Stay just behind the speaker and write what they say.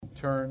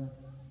turn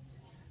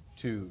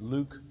to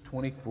Luke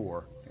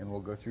 24, and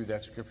we'll go through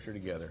that scripture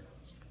together.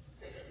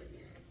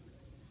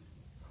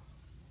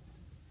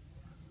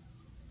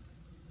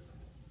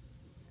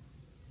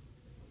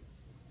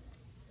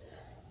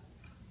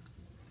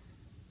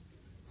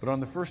 But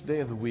on the first day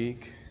of the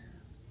week,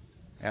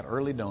 at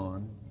early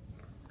dawn,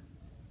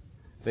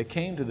 they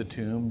came to the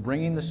tomb,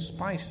 bringing the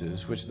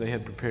spices which they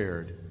had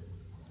prepared.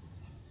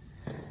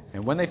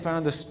 And when they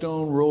found the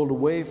stone rolled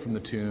away from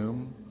the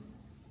tomb,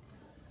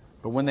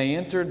 but when they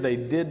entered, they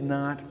did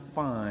not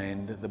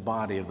find the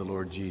body of the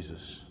Lord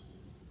Jesus.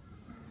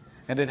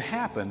 And it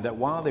happened that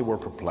while they were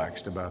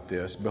perplexed about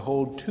this,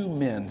 behold, two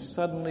men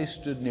suddenly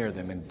stood near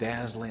them in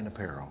dazzling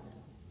apparel.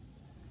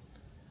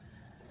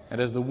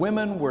 And as the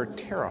women were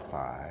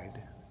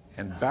terrified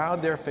and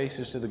bowed their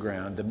faces to the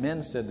ground, the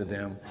men said to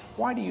them,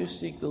 "Why do you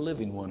seek the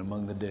living one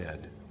among the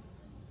dead?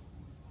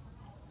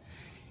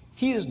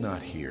 He is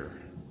not here,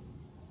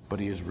 but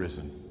he is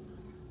risen.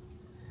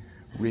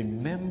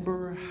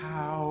 Remember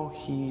how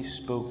he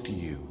spoke to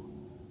you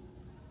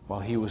while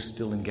he was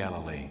still in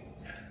Galilee,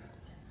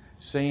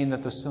 saying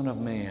that the Son of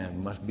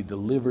Man must be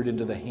delivered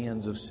into the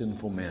hands of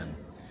sinful men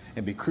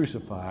and be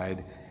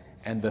crucified,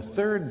 and the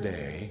third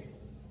day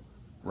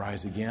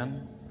rise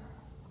again."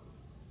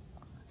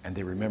 And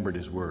they remembered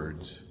his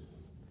words,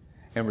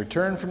 and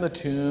returned from the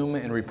tomb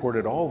and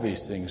reported all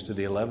these things to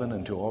the 11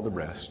 and to all the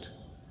rest.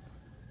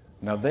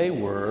 Now they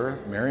were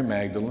Mary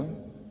Magdalene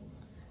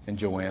and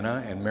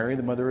Joanna and Mary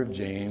the mother of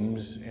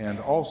James, and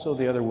also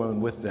the other women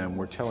with them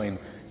were telling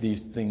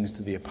these things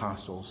to the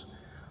apostles.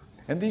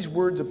 And these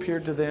words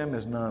appeared to them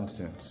as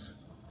nonsense.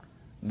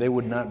 They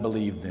would not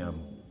believe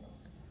them.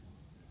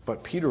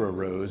 But Peter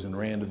arose and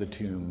ran to the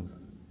tomb,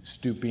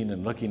 stooping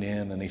and looking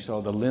in, and he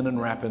saw the linen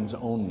wrappings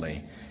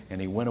only,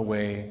 and he went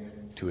away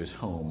to his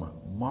home,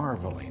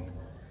 marveling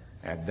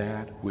at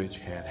that which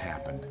had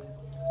happened.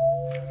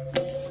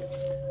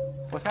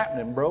 What's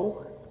happening,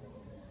 bro?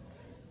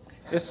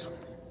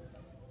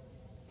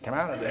 Come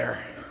out of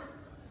there.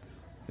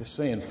 It's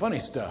saying funny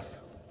stuff.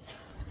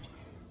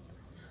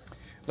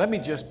 Let me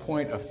just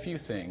point to a few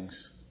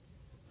things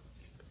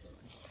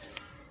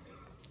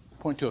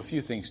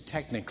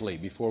technically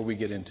before we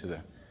get into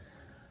the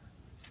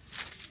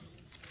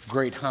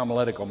great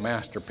homiletical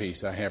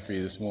masterpiece I have for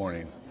you this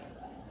morning.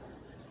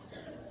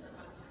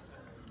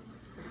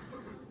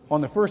 On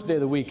the first day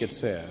of the week, it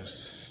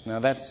says, now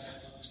that's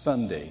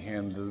Sunday,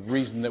 and the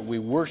reason that we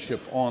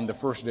worship on the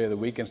first day of the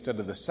week instead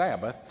of the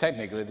Sabbath,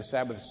 technically the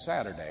Sabbath is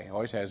Saturday,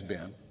 always has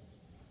been,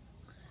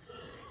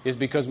 is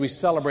because we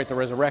celebrate the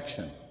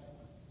resurrection.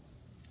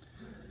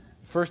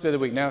 First day of the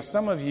week. Now,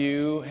 some of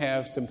you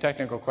have some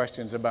technical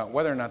questions about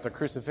whether or not the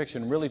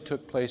crucifixion really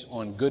took place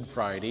on Good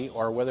Friday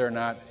or whether or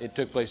not it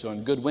took place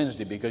on Good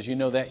Wednesday, because you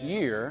know that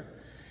year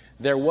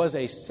there was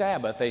a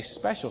Sabbath, a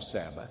special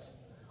Sabbath,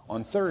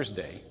 on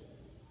Thursday,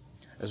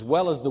 as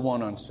well as the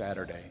one on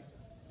Saturday.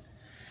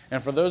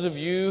 And for those of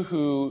you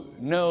who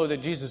know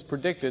that Jesus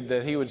predicted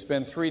that he would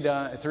spend 3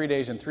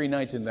 days and 3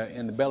 nights in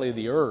the belly of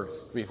the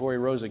earth before he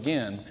rose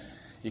again,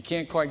 you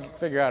can't quite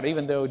figure out,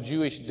 even though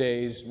Jewish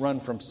days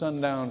run from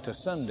sundown to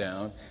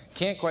sundown,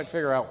 can't quite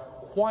figure out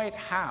quite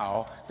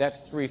how that's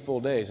 3 full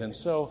days. And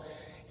so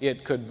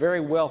it could very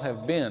well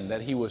have been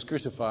that he was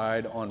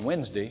crucified on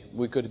Wednesday.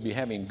 We could be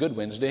having Good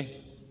Wednesday.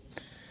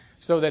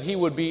 So that he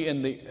would be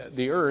in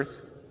the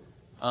earth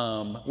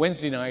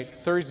Wednesday night,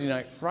 Thursday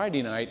night,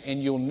 Friday night,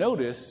 and you'll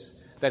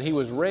notice that he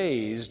was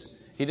raised.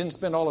 He didn't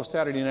spend all of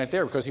Saturday night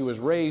there because he was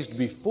raised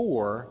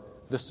before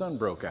the sun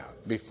broke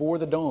out, before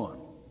the dawn.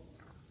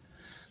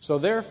 So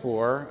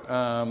therefore,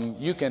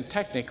 you can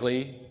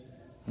technically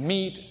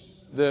meet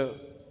the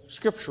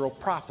scriptural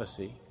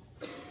prophecy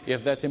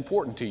if that's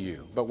important to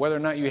you. But whether or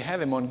not you have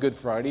him on Good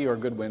Friday or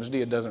Good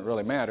Wednesday, it doesn't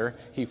really matter.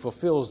 He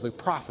fulfills the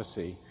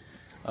prophecy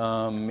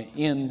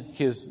in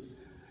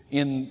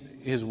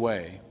his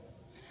way.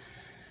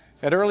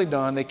 At early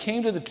dawn, they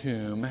came to the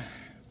tomb,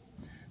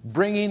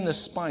 bringing the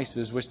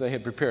spices which they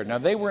had prepared. Now,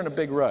 they were in a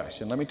big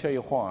rush, and let me tell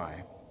you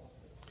why.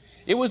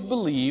 It was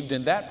believed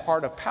in that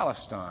part of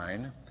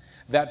Palestine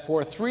that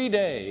for 3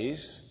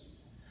 days,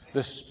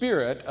 the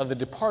spirit of the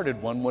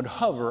departed one would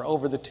hover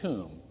over the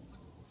tomb.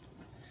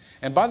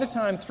 And by the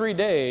time 3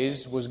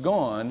 days was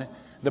gone,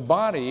 the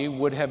body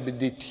would have been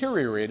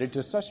deteriorated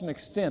to such an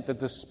extent that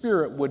the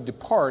spirit would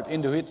depart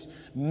into its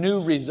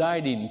new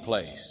residing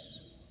place.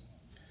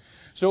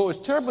 So it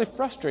was terribly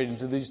frustrating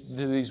to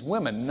these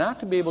women not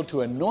to be able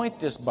to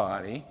anoint this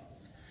body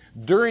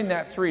during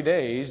that 3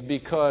 days,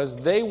 because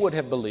they would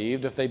have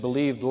believed, if they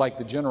believed like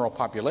the general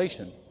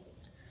population,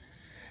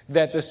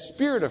 that the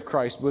Spirit of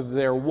Christ was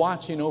there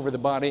watching over the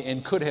body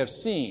and could have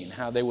seen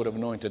how they would have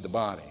anointed the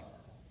body.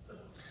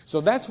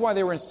 So that's why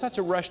they were in such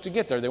a rush to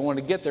get there. They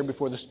wanted to get there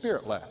before the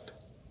Spirit left.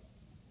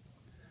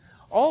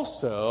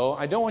 Also,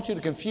 I don't want you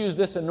to confuse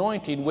this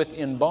anointing with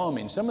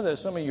embalming. Some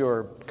of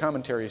your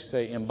commentaries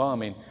say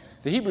embalming.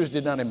 The Hebrews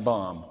did not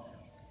embalm.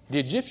 The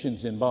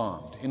Egyptians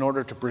embalmed in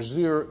order to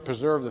preserve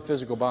the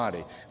physical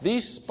body.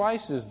 These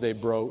spices they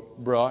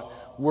brought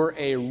were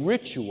a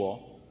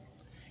ritual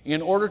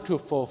in order to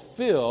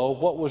fulfill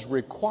what was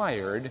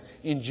required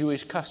in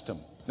Jewish custom.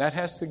 That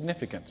has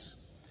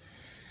significance.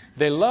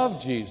 They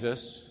loved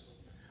Jesus,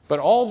 but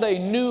all they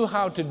knew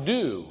how to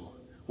do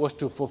was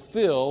to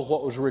fulfill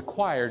what was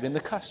required in the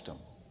custom.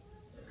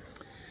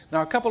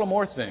 Now, a couple of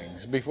more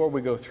things before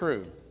we go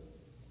through.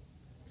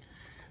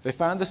 They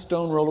found the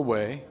stone rolled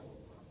away,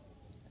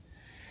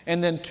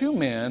 and then two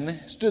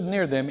men stood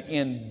near them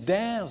in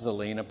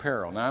dazzling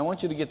apparel. Now, I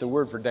want you to get the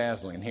word for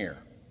dazzling here.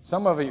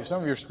 Some of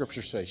your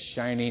scriptures say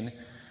shining.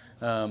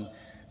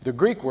 The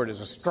Greek word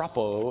is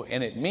astrapo,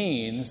 and it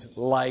means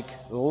like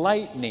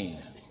lightning,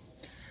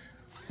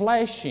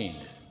 flashing.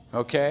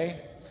 Okay?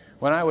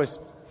 When I was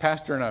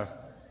pastor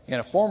in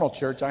a formal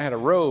church, I had a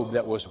robe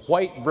that was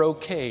white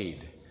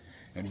brocade.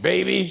 And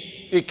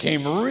baby, it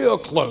came real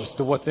close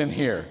to what's in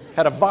here.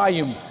 Had a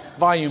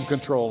volume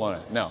control on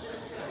it. No.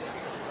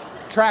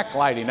 Track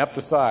lighting up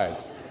the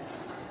sides.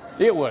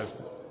 It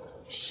was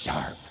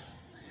sharp.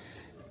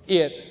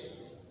 It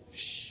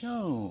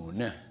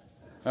shone.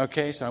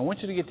 Okay, so I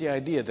want you to get the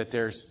idea that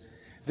this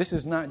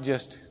is not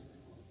just,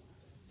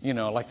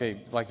 like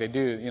they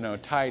do,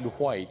 Tide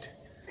White,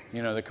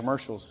 the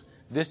commercials.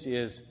 This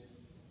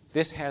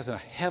has a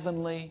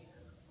heavenly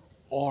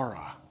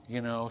aura,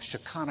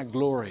 Shekinah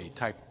glory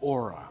type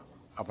aura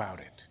about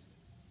it.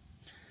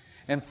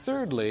 And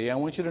thirdly, I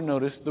want you to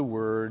notice the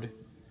word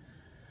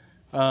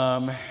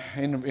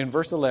in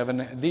verse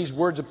 11. These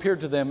words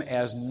appeared to them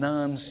as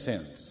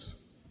nonsense.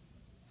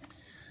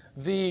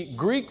 The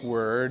Greek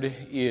word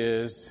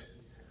is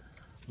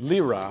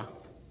liro,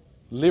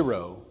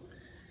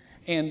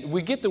 and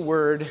we get the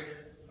word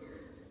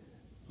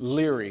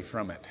leery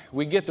from it.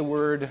 We get the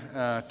word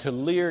to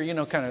leer,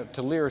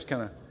 to leer is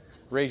kind of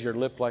raise your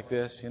lip like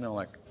this,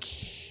 like.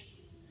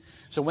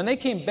 So when they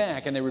came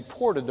back and they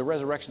reported the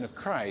resurrection of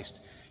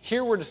Christ,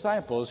 here were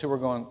disciples who were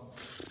going,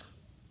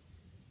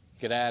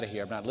 get out of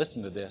here, I'm not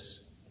listening to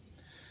this.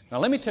 Now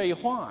let me tell you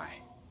why.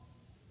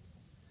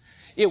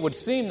 It would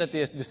seem that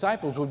the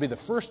disciples would be the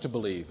first to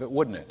believe,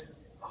 wouldn't it?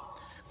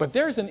 But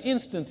there's an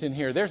instance in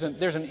here, there's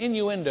an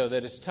innuendo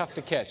that it's tough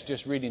to catch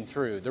just reading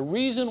through. The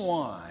reason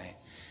why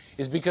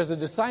is because the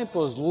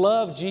disciples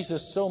loved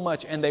Jesus so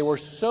much and they were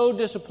so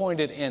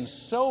disappointed and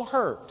so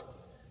hurt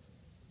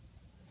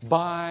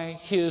by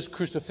His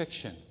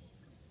crucifixion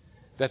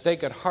that they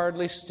could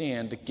hardly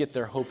stand to get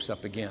their hopes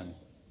up again.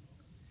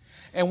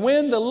 And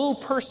when the little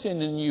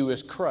person in you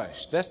is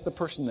crushed, that's the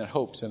person that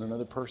hopes in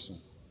another person.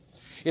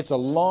 It's a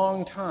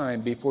long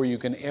time before you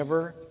can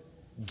ever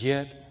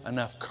get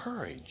enough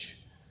courage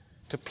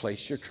to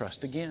place your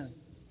trust again.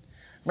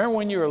 Remember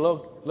when you were a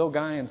little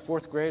guy in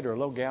 4th grade or a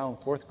little gal in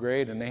 4th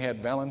grade and they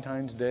had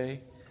Valentine's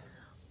Day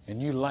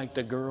and you liked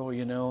a girl,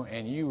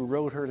 and you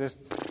wrote her this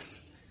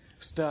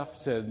stuff,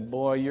 said,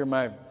 boy,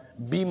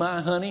 be my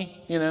honey,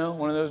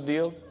 one of those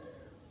deals.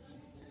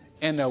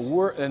 And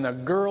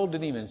the girl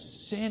didn't even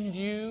send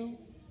you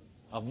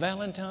a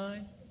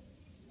Valentine?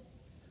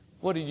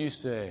 What did you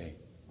say?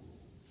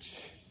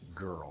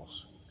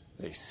 Girls,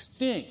 they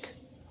stink.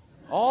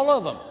 All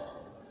of them.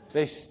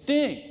 They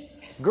stink.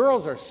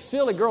 Girls are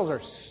silly. Girls are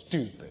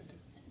stupid.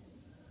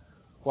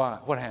 Why?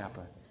 What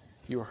happened?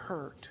 You were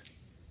hurt.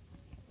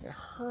 You're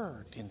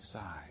hurt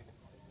inside.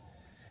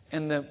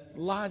 And the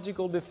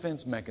logical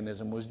defense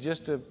mechanism was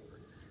just to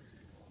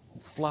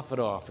fluff it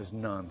off as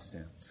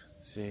nonsense.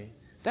 See?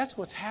 That's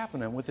what's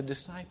happening with the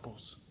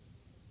disciples.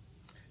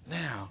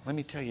 Now, let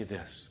me tell you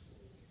this.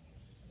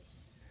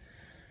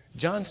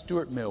 John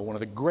Stuart Mill, one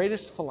of the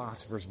greatest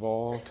philosophers of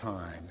all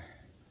time,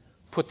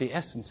 put the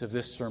essence of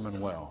this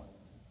sermon well.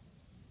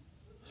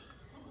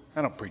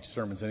 I don't preach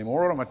sermons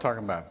anymore. What am I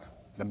talking about?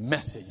 The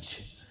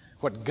message.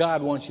 What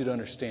God wants you to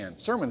understand.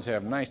 Sermons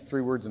have nice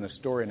 3 words in a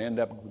story and end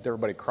up with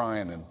everybody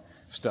crying and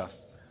stuff.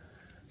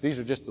 These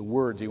are just the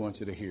words He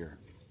wants you to hear.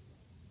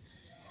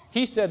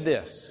 He said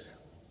this: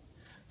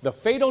 the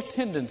fatal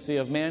tendency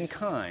of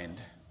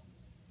mankind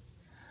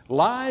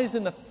lies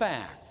in the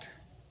fact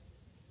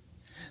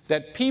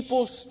that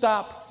people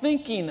stop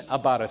thinking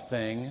about a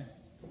thing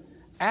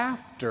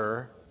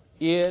after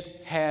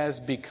it has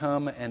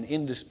become an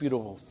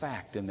indisputable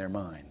fact in their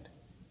mind.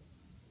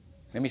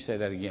 Let me say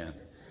that again.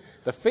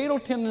 The fatal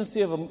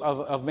tendency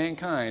of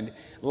mankind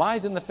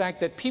lies in the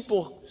fact that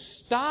people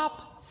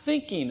stop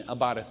thinking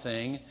about a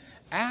thing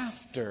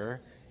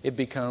after it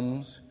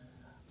becomes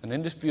an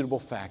indisputable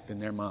fact in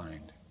their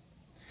mind.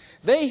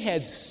 They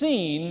had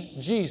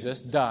seen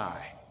Jesus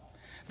die.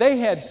 They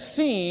had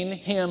seen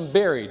Him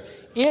buried.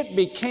 It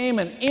became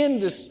an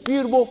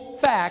indisputable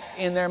fact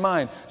in their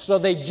mind. So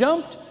they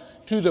jumped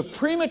to the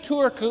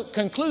premature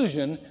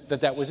conclusion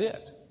that that was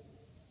it.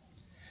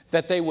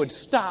 That they would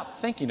stop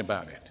thinking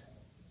about it.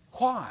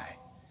 Why?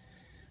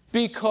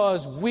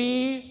 Because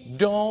we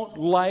don't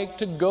like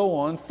to go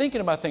on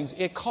thinking about things.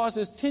 It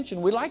causes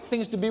tension. We like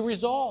things to be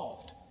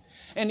resolved.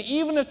 And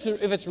even if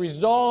it's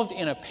resolved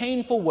in a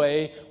painful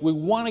way, we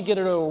want to get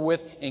it over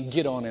with and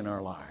get on in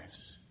our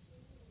lives.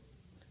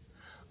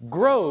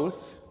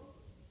 Growth,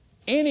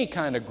 any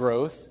kind of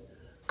growth,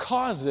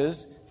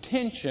 causes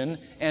tension,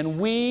 and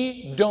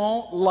we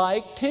don't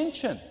like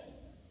tension.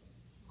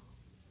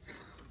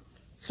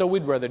 So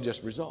we'd rather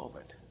just resolve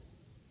it.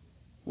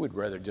 We'd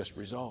rather just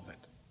resolve it.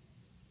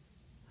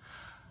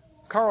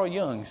 Carl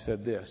Jung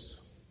said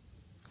this.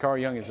 Carl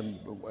Jung is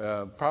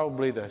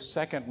probably the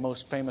second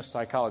most famous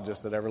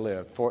psychologist that ever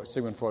lived,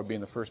 Sigmund Freud being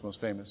the first most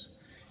famous.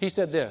 He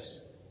said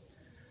this: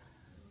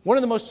 one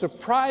of the most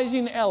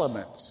surprising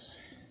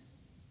elements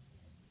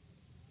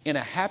in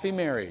a happy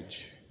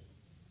marriage,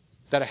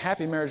 that a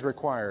happy marriage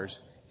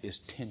requires, is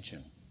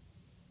tension.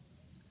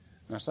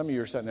 Now, some of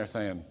you are sitting there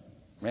saying,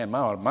 man,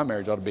 my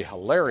marriage ought to be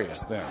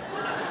hilarious then.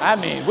 I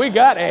mean, we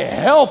got a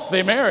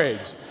healthy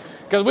marriage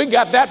because we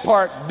got that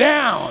part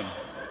down.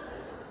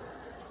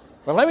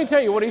 But let me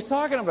tell you what he's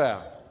talking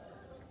about.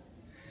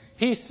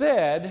 He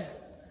said,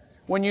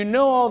 when you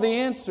know all the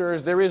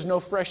answers, there is no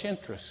fresh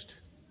interest.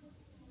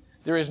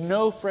 There is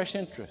no fresh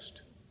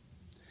interest.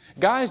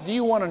 Guys, do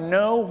you want to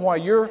know why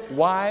your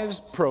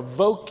wives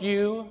provoke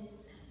you?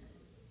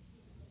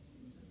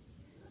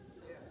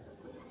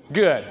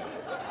 Good.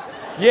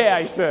 Yeah,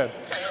 he said.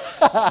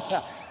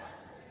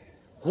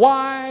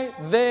 Why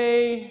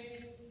they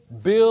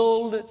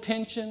build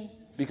tension?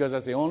 Because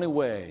that's the only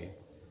way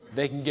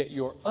they can get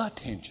your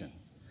attention.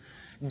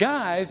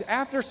 Guys,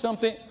 after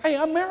something, hey,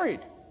 I'm married.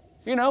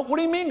 You know, what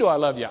do you mean do I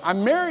love you? I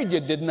married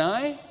you, didn't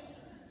I?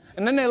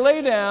 And then they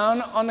lay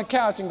down on the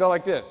couch and go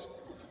like this.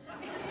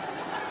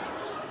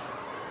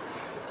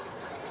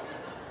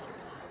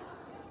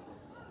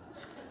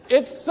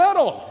 It's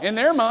settled in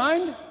their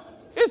mind.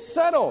 It's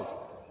settled.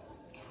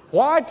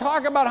 Why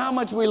talk about how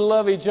much we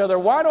love each other?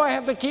 Why do I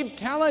have to keep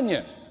telling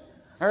you?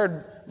 I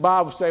heard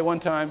Bob say one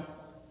time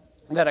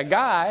that a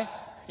guy,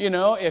 you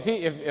know, if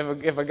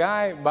a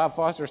guy, Bob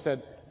Foster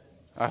said,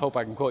 I hope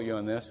I can quote you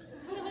on this.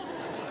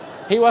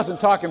 He wasn't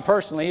talking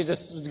personally. He's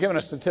just giving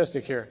a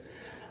statistic here.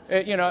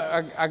 You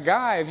know, a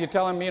guy, if you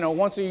tell him, you know,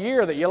 once a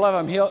year that you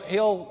love him,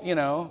 he'll, you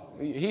know,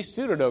 he's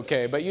suited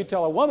okay. But you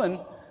tell a woman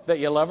that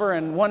you love her,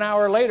 and 1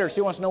 hour later,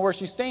 she wants to know where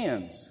she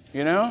stands,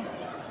 you know?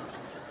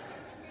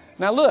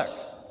 Now look,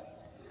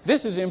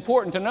 this is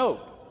important to note.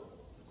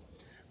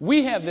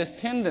 We have this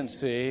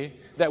tendency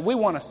that we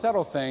want to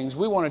settle things,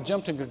 we want to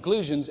jump to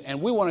conclusions,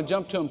 and we want to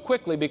jump to them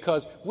quickly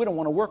because we don't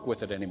want to work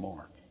with it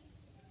anymore.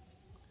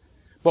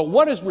 But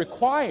what is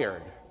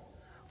required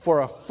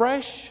for a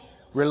fresh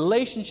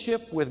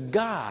relationship with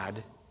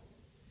God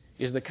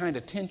is the kind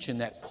of tension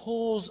that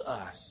pulls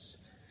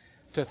us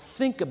to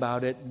think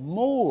about it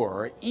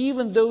more,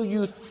 even though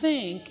you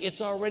think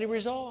it's already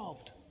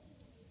resolved.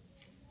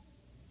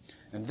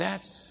 And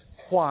that's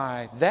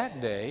why that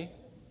day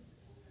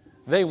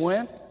they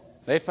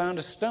found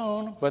a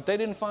stone, but they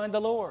didn't find the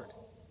Lord.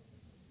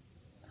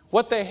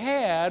 What they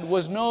had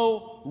was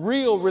no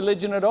real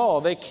religion at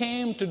all. They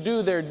came to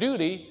do their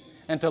duty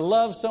and to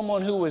love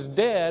someone who was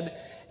dead,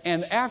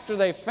 and after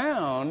they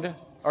found,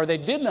 or they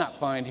did not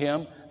find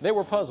him, they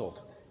were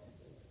puzzled.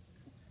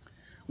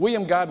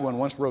 William Godwin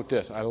once wrote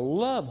this. I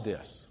love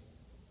this.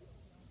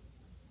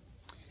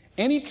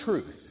 Any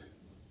truth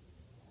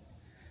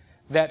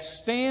that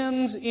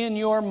stands in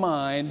your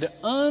mind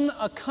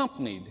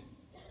unaccompanied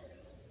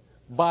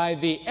by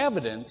the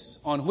evidence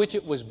on which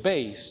it was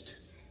based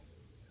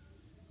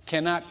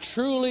cannot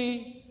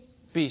truly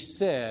be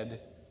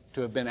said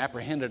to have been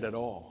apprehended at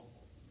all.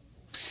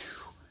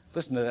 Phew.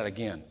 Listen to that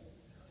again.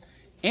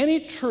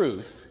 Any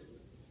truth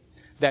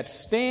that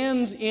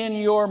stands in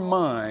your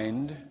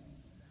mind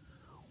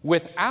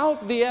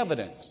without the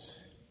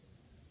evidence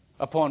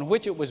upon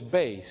which it was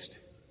based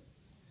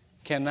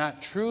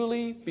cannot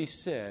truly be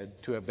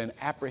said to have been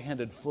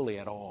apprehended fully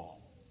at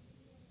all.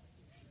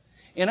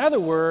 In other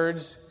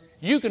words,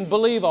 you can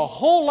believe a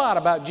whole lot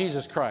about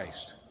Jesus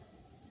Christ,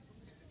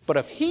 but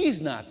if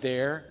He's not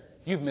there,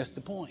 you've missed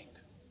the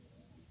point.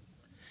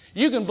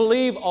 You can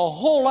believe a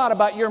whole lot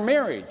about your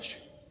marriage,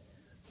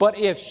 but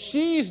if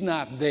she's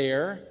not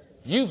there,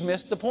 you've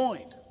missed the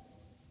point.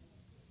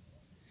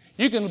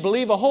 You can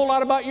believe a whole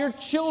lot about your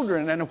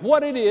children and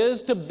what it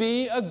is to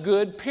be a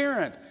good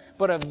parent,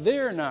 but if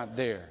they're not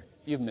there,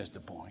 you've missed the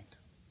point.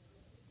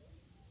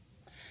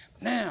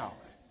 Now,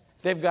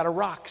 they've got a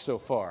rock so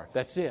far.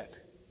 That's it.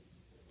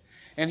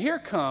 And here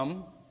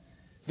come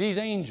these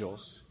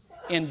angels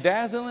in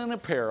dazzling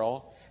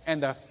apparel,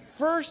 and the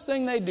first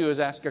thing they do is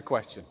ask a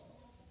question.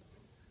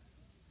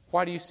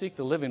 Why do you seek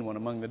the living one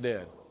among the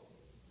dead?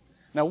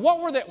 Now,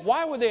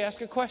 why would they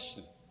ask a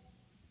question?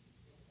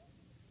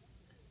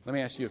 Let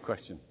me ask you a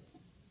question.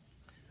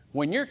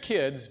 When your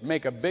kids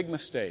make a big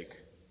mistake,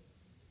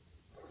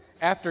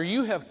 after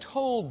you have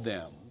told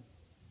them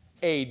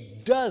a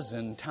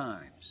dozen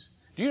times,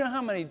 do you know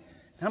how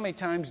many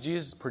times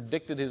Jesus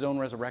predicted His own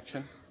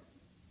resurrection?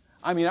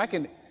 I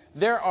mean,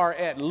 there are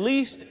at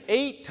least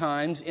 8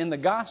 times in the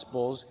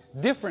Gospels,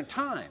 different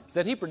times,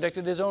 that He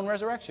predicted His own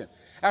resurrection.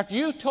 After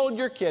you've told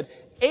your kid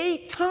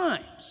 8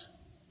 times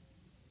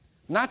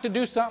not to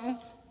do something,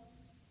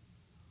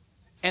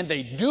 and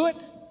they do it,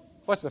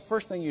 what's the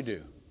first thing you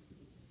do?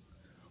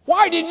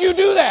 Why did you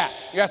do that?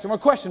 You ask them a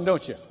question,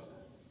 don't you?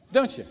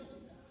 Don't you?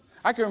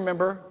 I can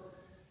remember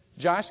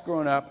Josh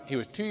growing up. He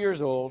was 2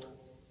 years old,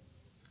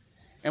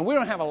 and we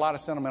don't have a lot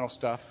of sentimental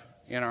stuff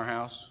in our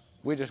house.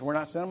 We're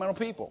not sentimental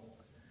people.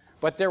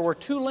 But there were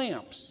 2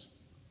 lamps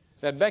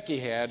that Becky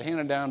had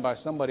handed down by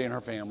somebody in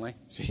her family.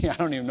 See, I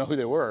don't even know who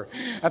they were.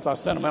 That's how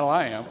sentimental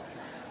I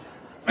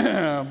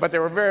am. But they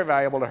were very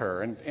valuable to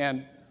her.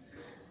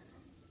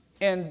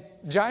 And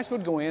Joyce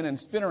would go in and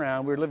spin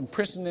around. We were living in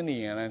Princeton,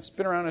 Indiana, and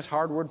spin around this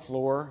hardwood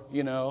floor,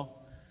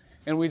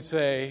 and we'd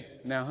say,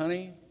 now,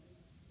 honey,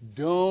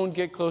 don't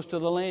get close to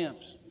the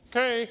lamps.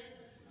 Okay.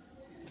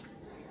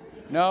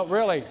 No,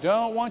 really,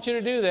 don't want you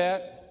to do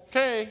that.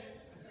 Okay.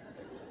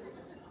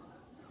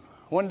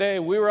 One day,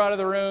 we were out of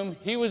the room.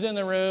 He was in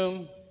the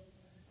room.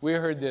 We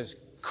heard this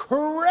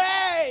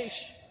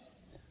crash.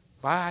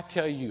 But I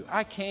tell you,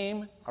 I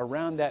came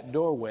around that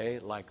doorway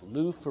like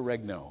Lou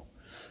Ferrigno.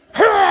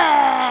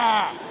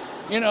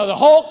 The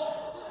Hulk.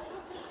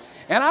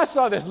 And I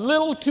saw this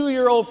little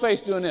 2-year-old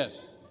face doing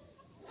this.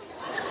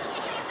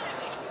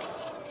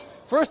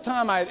 First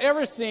time I'd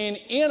ever seen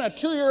in a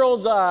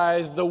 2-year-old's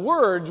eyes the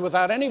words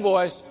without any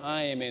voice,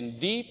 I am in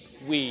deep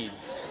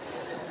weeds.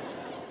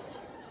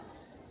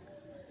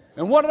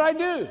 And what did I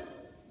do?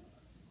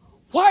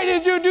 Why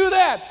did you do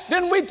that?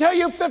 Didn't we tell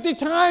you 50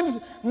 times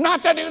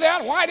not to do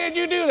that? Why did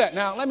you do that?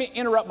 Now, let me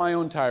interrupt my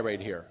own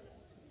tirade here.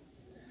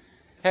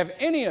 Have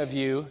any of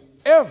you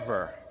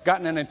ever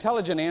gotten an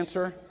intelligent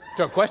answer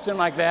to a question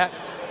like that?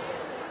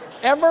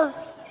 Ever?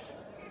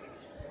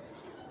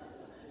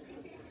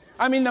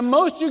 I mean, the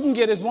most you can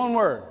get is one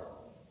word.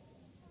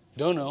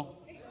 Don't know.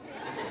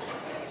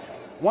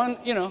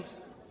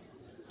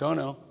 Don't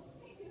know.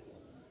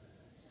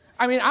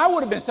 I mean, I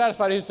would have been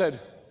satisfied if he said,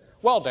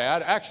 well,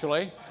 Dad,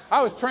 actually,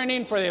 I was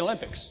training for the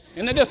Olympics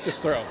in the discus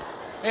throw.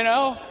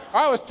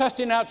 I was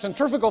testing out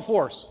centrifugal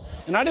force.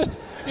 And I just,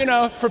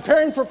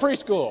 preparing for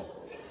preschool.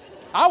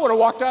 I would have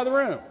walked out of the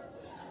room.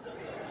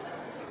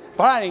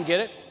 But I didn't get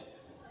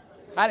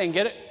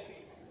it.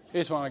 He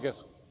just went like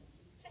this.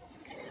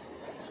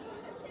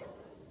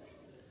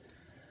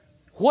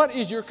 What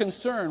is your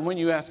concern when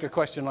you ask a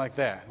question like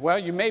that? Well,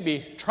 you may be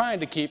trying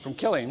to keep from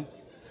killing.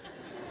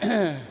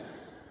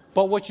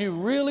 But what you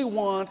really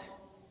want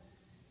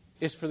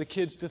is for the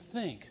kids to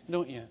think,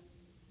 don't you?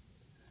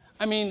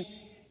 I mean,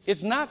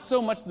 it's not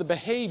so much the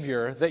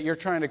behavior that you're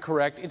trying to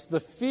correct, it's the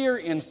fear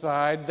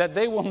inside that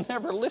they will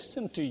never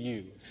listen to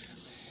you.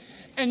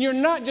 And you're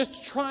not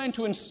just trying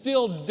to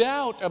instill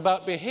doubt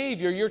about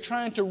behavior, you're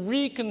trying to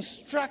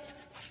reconstruct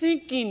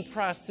thinking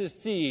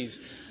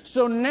processes.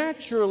 So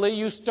naturally,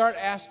 you start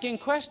asking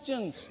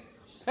questions.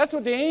 That's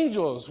what the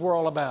angels were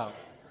all about.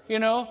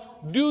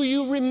 Do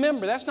you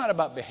remember? That's not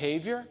about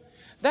behavior.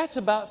 That's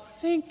about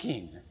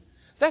thinking.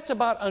 That's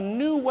about a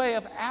new way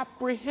of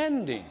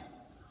apprehending.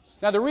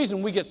 Now, the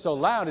reason we get so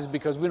loud is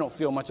because we don't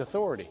feel much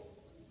authority.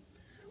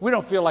 We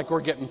don't feel like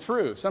we're getting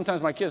through.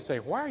 Sometimes my kids say,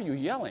 why are you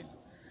yelling?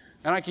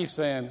 And I keep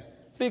saying,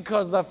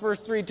 because the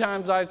first 3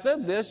 times I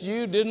said this,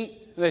 you didn't.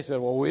 They said,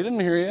 well, we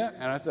didn't hear you.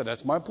 And I said,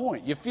 that's my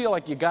point. You feel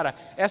like you got to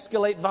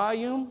escalate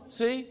volume,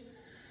 see?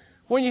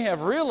 When you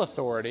have real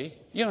authority,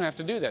 you don't have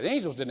to do that. The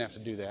angels didn't have to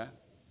do that.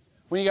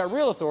 When you got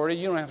real authority,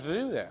 you don't have to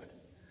do that.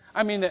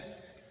 I mean,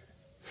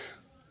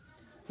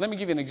 let me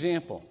give you an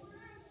example.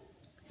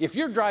 If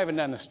you're driving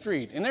down the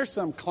street and there's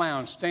some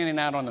clown standing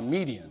out on the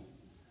median,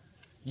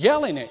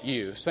 yelling at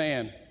you,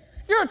 saying,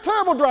 you're a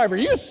terrible driver,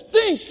 you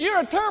stink, you're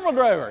a terrible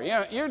driver.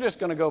 You're just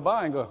going to go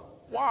by and go,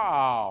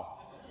 wow,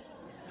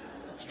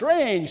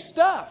 strange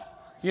stuff,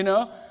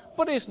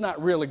 but it's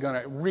not really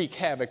going to wreak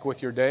havoc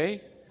with your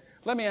day.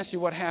 Let me ask you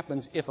what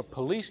happens if a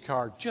police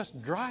car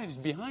just drives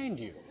behind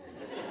you.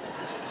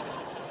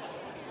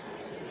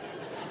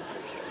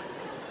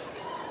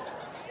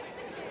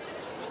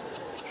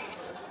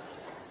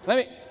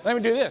 Let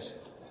me do this.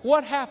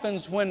 What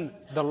happens when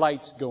the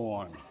lights go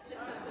on?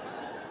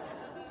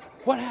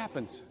 What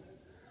happens?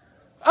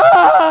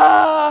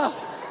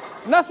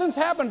 Nothing's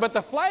happened but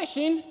the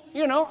flashing,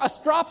 a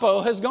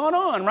strapo has gone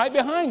on right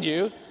behind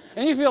you,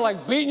 and you feel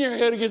like beating your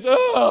head against,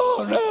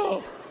 oh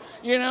no,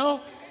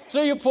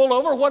 So you pull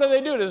over. What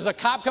do? Does a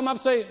cop come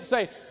up and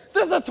say,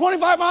 this is a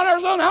 25-mile-an-hour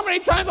zone. How many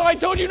times have I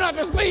told you not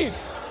to speed?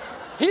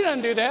 He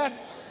doesn't do that.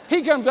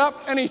 He comes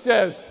up and he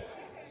says,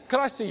 could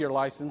I see your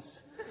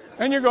license?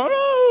 And you're going,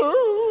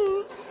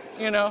 oh,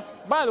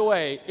 By the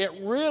way, it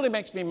really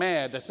makes me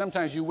mad that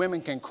sometimes you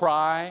women can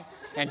cry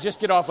and just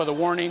get off with a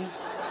warning.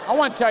 I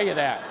want to tell you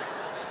that.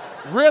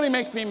 Really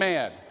makes me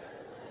mad.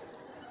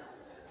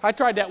 I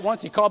tried that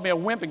once. He called me a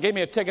wimp and gave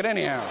me a ticket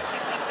anyhow.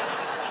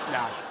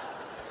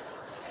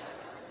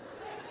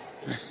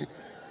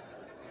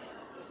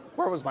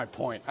 Where was my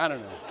point? I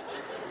don't know.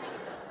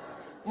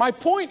 My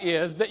point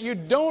is that you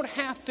don't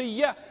have to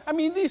yell. I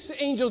mean, these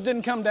angels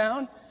didn't come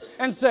down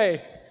and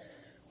say,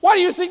 why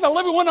do you seek the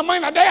living one to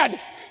mind my dad?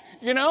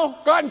 Go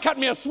ahead and cut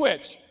me a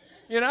switch.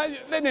 They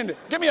didn't.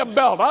 Give me a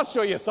belt. I'll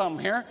show you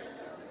something here.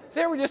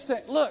 They were just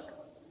saying, look,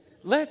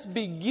 let's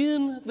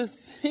begin the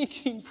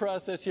thinking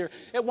process here.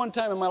 At one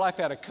time in my life,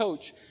 I had a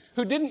coach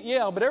who didn't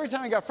yell, but every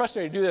time he got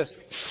frustrated, he'd do this.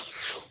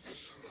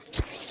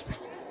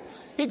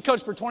 He'd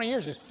coached for 20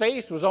 years. His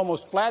face was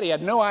almost flat. He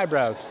had no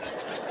eyebrows.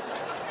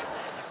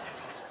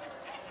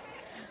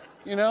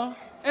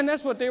 And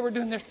that's what they were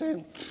doing. They're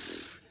saying,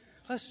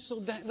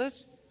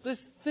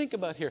 Let's think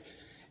about here.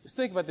 Let's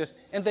think about this.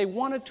 And they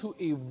wanted to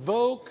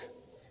evoke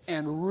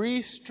and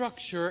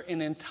restructure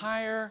an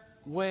entire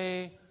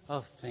way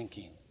of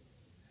thinking.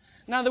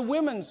 Now, the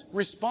women's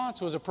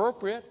response was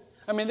appropriate.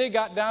 I mean, they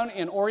got down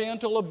in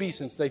oriental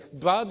obeisance. They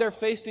bowed their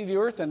face to the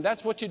earth, and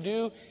that's what you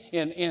do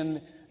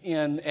in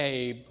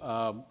a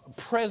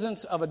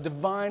presence of a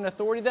divine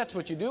authority. That's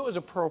what you do. It was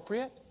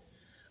appropriate.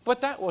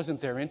 But that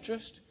wasn't their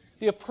interest.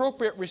 The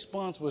appropriate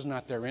response was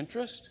not their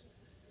interest.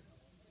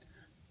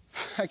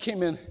 I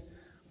came in,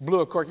 blew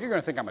a cork. You're going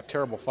to think I'm a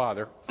terrible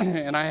father,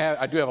 and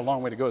I do have a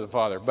long way to go as a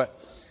father,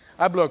 but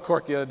I blew a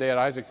cork the other day at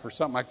Isaac for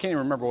something. I can't even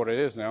remember what it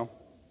is now.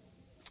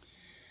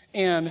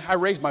 And I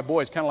raised my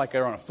boys kind of like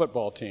they're on a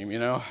football team, you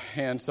know.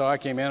 And so I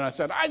came in and I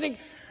said, Isaac,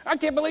 I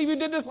can't believe you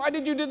did this. Why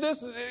did you do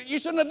this? You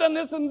shouldn't have done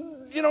this,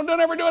 and, don't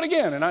ever do it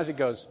again. And Isaac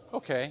goes,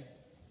 okay.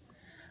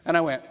 And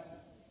I went,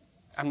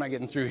 I'm not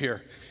getting through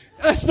here.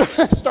 And I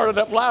started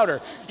up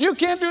louder. You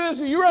can't do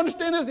this. You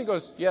understand this? He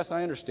goes, yes,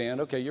 I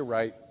understand. Okay, you're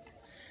right.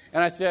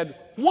 And I said,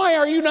 why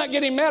are you not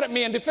getting mad at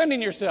me and defending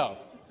yourself?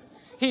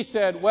 He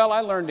said, well,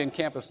 I learned in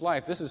campus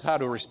life, this is how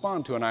to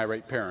respond to an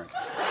irate parent.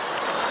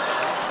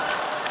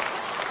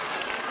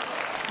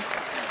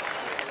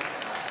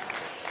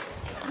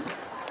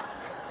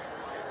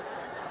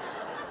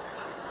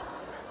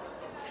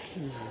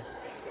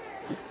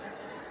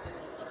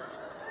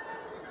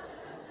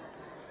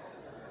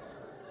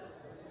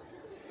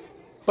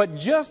 But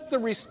just the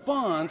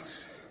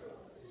response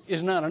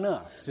is not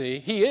enough. See,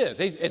 he is.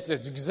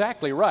 It's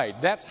exactly right.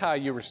 That's how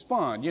you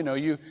respond.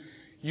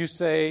 You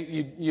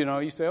say,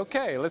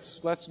 okay,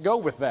 let's go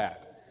with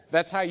that.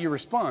 That's how you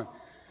respond.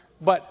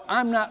 But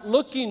I'm not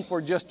looking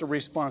for just a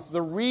response.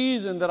 The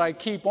reason that I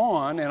keep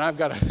on, and I've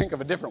got to think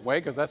of a different way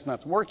because that's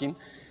not working.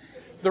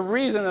 The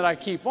reason that I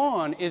keep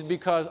on is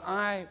because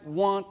I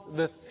want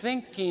the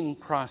thinking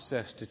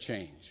process to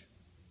change.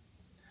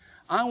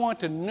 I want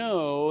to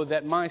know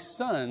that my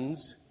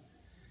sons,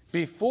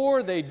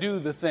 before they do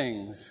the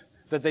things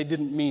that they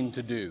didn't mean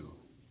to do,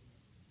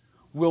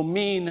 will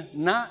mean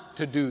not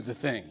to do the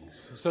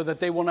things so that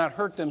they will not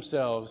hurt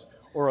themselves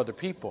or other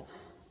people.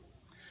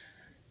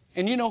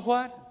 And you know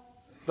what?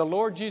 The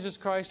Lord Jesus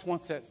Christ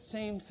wants that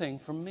same thing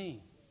from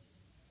me.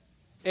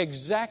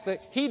 Exactly.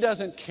 He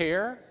doesn't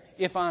care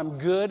if I'm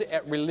good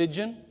at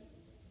religion.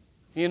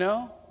 You're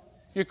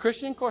a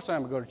Christian? Of course I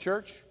am. I go to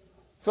church.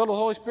 Filled with the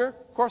Holy Spirit?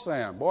 Of course I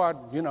am. Boy,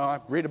 I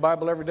read the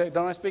Bible every day.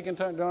 Don't I speak in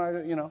tongues?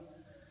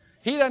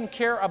 He doesn't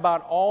care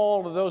about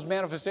all of those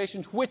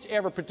manifestations,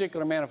 whichever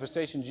particular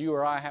manifestations you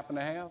or I happen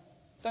to have.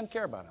 Doesn't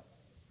care about them.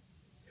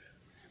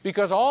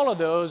 Because all of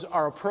those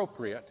are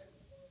appropriate.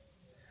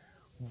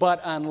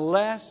 But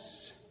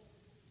unless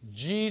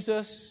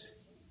Jesus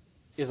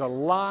is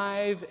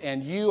alive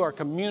and you are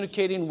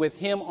communicating with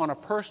Him on a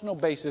personal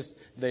basis,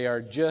 they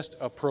are just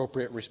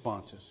appropriate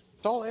responses.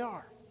 That's all they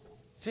are.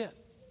 That's it.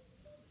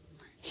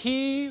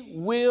 He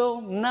will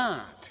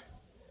not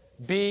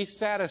be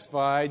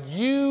satisfied.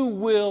 You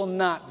will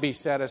not be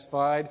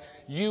satisfied.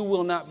 You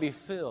will not be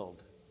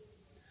filled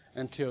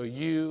until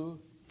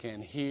you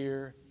can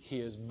hear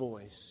His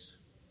voice.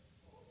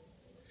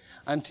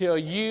 Until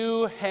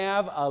you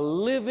have a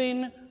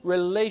living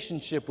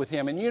relationship with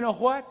Him. And you know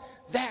what?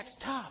 That's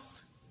tough.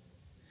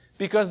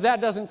 Because that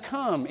doesn't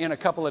come in a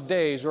couple of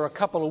days or a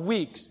couple of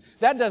weeks.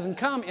 That doesn't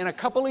come in a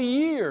couple of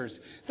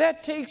years.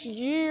 That takes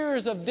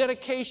years of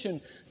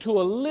dedication to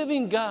a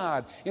living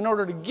God in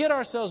order to get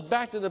ourselves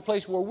back to the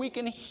place where we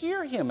can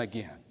hear Him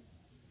again.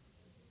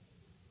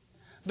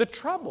 The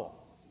trouble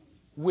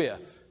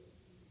with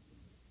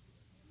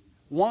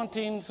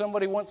wanting,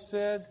 somebody once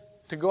said,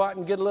 to go out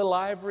and get a little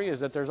ivory is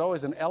that there's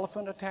always an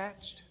elephant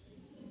attached.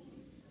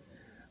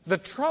 The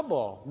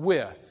trouble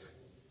with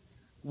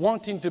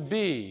wanting to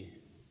be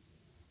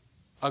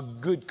a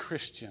good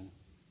Christian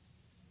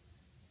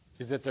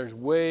is that there's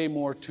way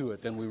more to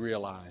it than we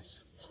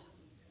realize.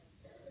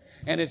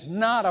 And it's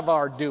not of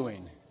our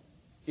doing.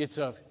 It's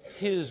of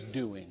His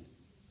doing.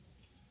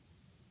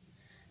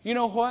 You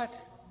know what?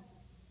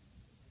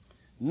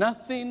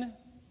 Nothing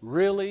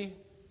really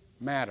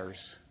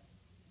matters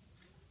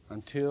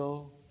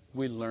until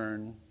we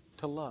learn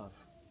to love.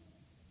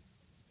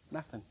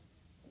 Nothing.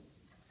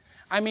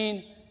 I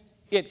mean,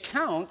 it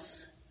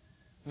counts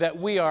that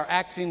we are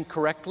acting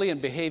correctly and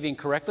behaving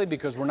correctly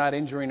because we're not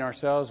injuring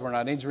ourselves, we're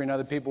not injuring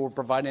other people, we're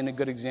providing a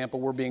good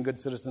example, we're being good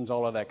citizens,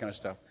 all of that kind of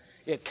stuff.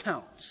 It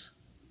counts.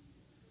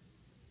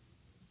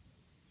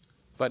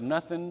 But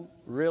nothing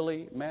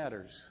really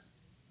matters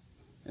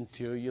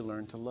until you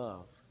learn to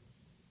love.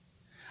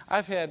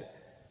 I've had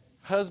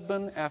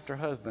husband after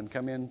husband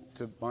come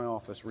into my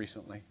office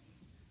recently,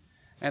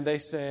 and they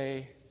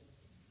say,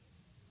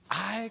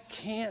 I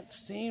can't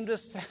seem to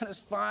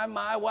satisfy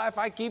my wife.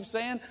 I keep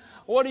saying,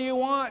 what do you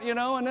want?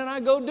 And then I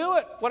go do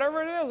it.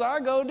 Whatever it is,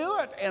 I go do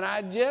it. And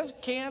I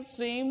just can't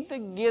seem to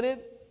get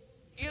it.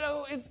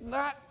 It's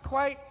not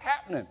quite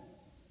happening.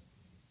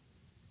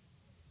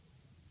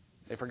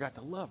 They forgot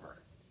to love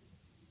her.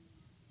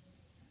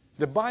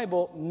 The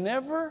Bible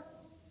never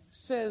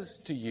says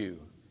to you,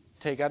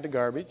 take out the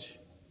garbage,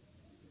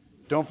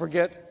 Don't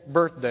forget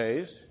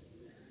birthdays.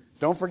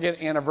 Don't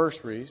forget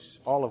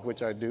anniversaries, all of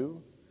which I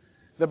do.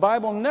 The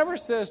Bible never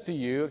says to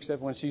you, except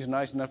when she's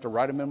nice enough to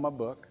write them in my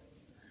book,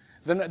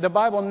 the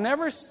Bible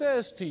never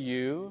says to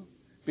you,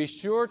 be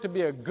sure to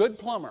be a good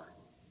plumber.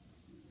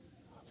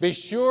 Be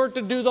sure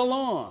to do the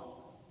lawn.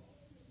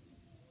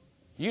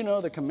 You know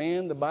the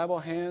command the Bible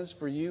has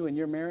for you in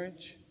your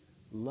marriage?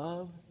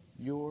 Love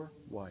your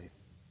wife.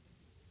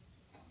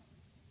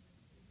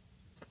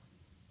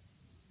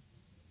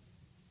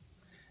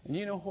 And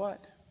you know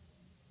what?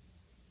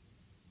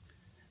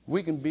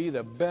 We can be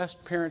the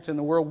best parents in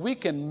the world. We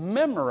can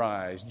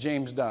memorize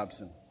James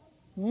Dobson.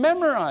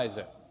 Memorize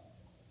it.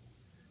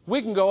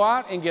 We can go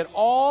out and get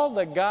all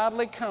the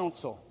godly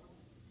counsel.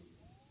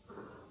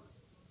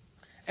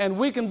 And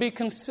we can be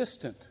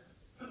consistent.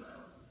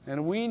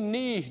 And we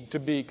need to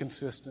be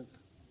consistent.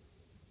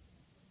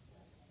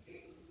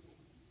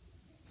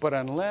 But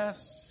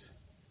unless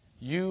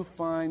you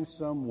find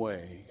some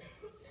way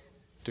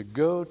to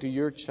go to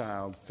your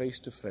child face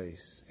to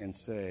face and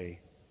say,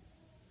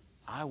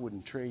 I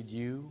wouldn't trade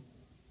you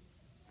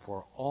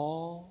for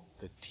all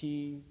the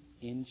tea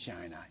in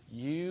China.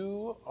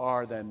 You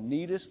are the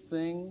neatest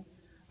thing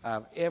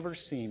I've ever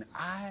seen.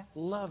 I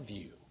love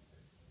you.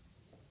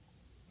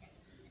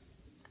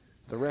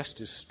 The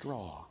rest is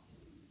straw.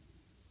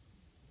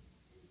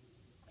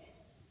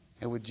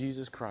 And with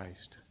Jesus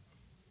Christ,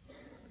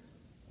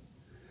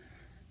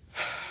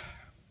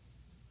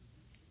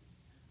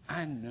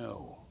 I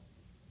know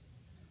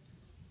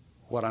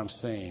what I'm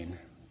saying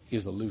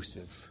is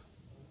elusive.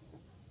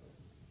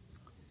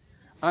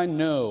 I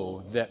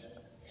know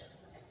that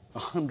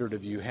 100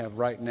 of you have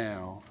right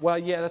now, well,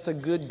 yeah, that's a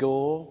good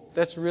goal.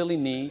 That's really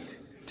neat.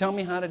 Tell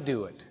me how to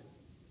do it.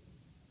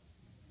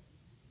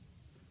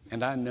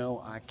 And I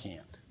know I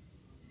can't.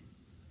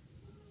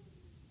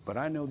 But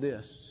I know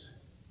this.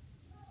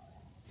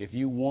 If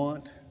you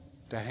want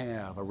to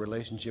have a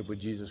relationship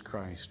with Jesus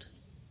Christ,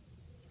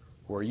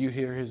 where you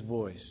hear His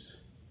voice,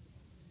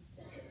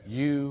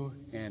 you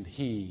and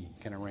He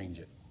can arrange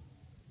it.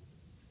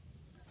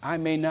 I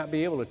may not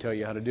be able to tell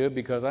you how to do it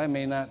because I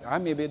may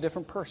be a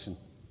different person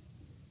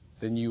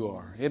than you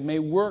are. It may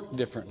work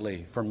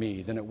differently for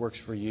me than it works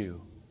for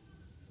you.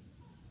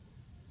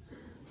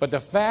 But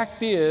the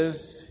fact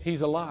is,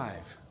 He's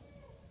alive.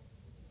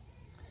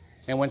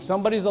 And when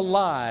somebody's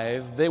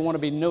alive, they want to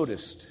be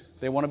noticed.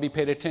 They want to be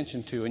paid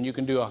attention to. And you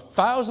can do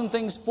 1,000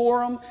 things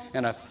for them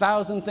and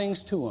 1,000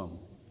 things to them.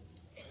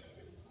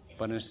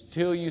 But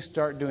until you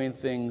start doing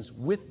things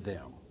with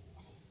them,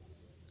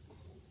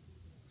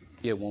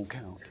 it won't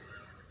count.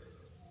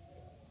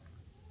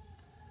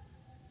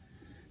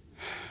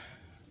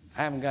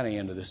 I haven't got any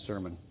end of this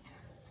sermon.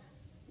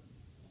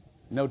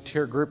 No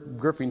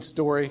tear-gripping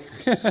story.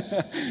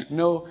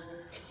 No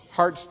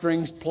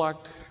heartstrings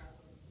plucked.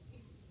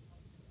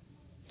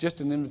 Just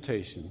an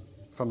invitation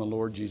from the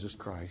Lord Jesus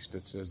Christ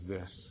that says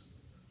this: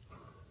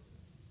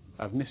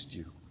 I've missed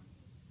you.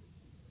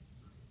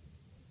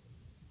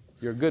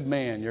 You're a good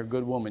man, you're a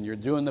good woman, you're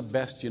doing the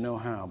best you know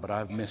how, but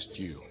I've missed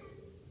you.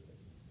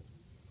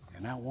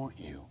 And I want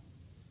you.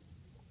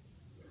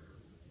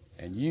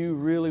 And you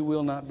really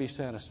will not be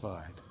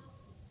satisfied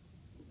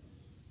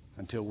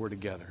until we're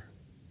together.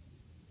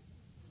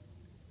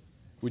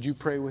 Would you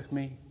pray with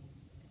me?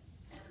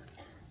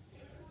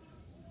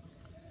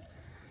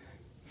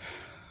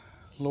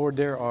 Lord,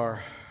 there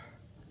are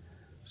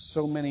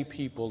so many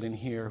people in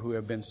here who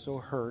have been so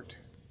hurt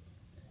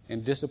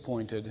and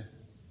disappointed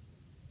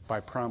by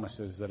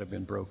promises that have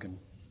been broken.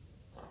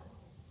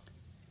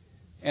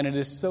 And it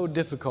is so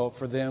difficult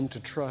for them to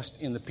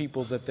trust in the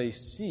people that they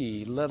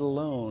see, let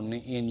alone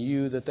in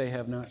you that they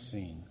have not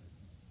seen.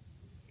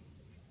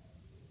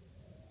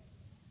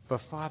 But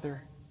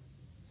Father,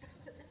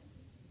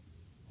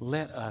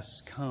 let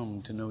us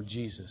come to know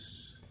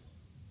Jesus.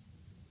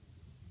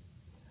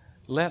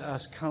 Let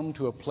us come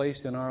to a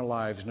place in our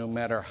lives, no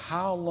matter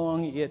how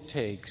long it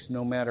takes,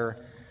 no matter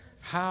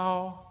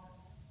how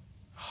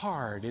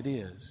hard it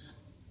is,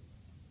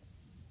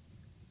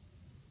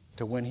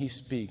 to when He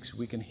speaks,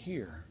 we can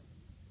hear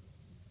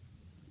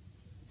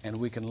and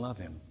we can love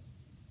Him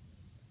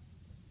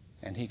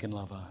and He can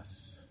love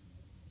us.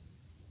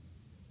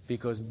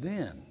 Because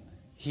then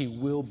He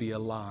will be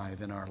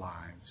alive in our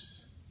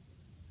lives.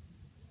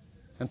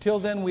 Until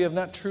then, we have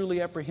not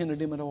truly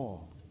apprehended Him at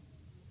all.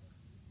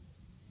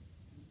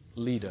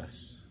 Lead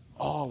us.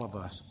 All of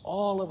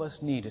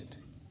us need it.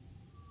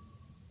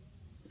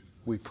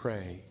 We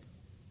pray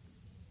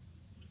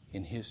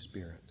in His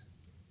Spirit.